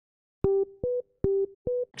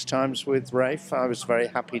6 times with Rafe. I was very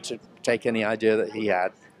happy to take any idea that he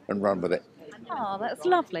had and run with it. Oh, that's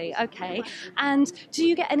lovely. Okay. And do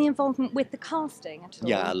you get any involvement with the casting at all?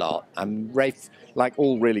 Yeah, a lot. Rafe, like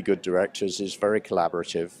all really good directors, is very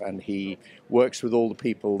collaborative, and he works with all the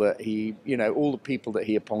people that all the people that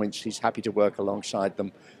he appoints. He's happy to work alongside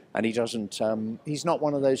them, and he doesn't. He's not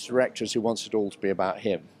one of those directors who wants it all to be about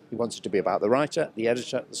him. He wants it to be about the writer, the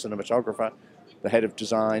editor, the cinematographer, the head of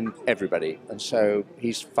design, everybody, and so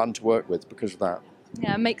he's fun to work with because of that.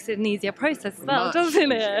 Yeah, it makes it an easier process as well,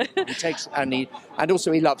 doesn't it? And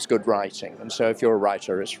also he loves good writing, and so if you're a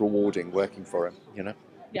writer, it's rewarding working for him, you know.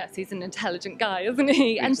 Yes, he's an intelligent guy, isn't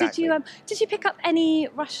he? Exactly. And did you pick up any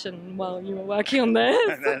Russian while you were working on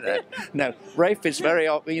this? No. Rafe is very,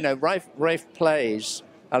 Rafe plays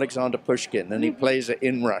Alexander Pushkin, and he plays it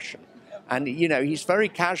in Russian. And, he's very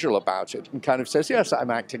casual about it and kind of says, yes, I'm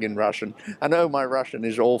acting in Russian. And, oh, my Russian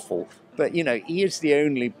is awful. But, he is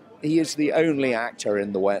the only actor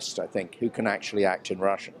in the West, I think, who can actually act in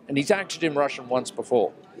Russian. And he's acted in Russian once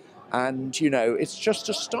before. And, it's just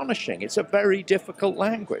astonishing. It's a very difficult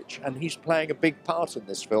language. And he's playing a big part in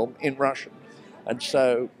this film in Russian. And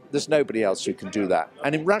so there's nobody else who can do that.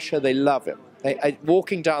 And in Russia, they love him.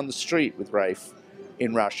 Walking down the street with Rafe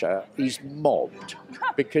in Russia, he's mobbed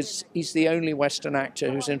because he's the only Western actor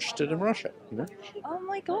who's interested in Russia. Oh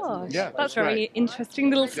my gosh, yeah, that's a very interesting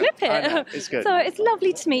little snippet. I know. It's good. So it's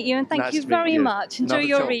lovely to meet you, and thank you very much. Enjoy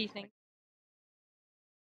your evening.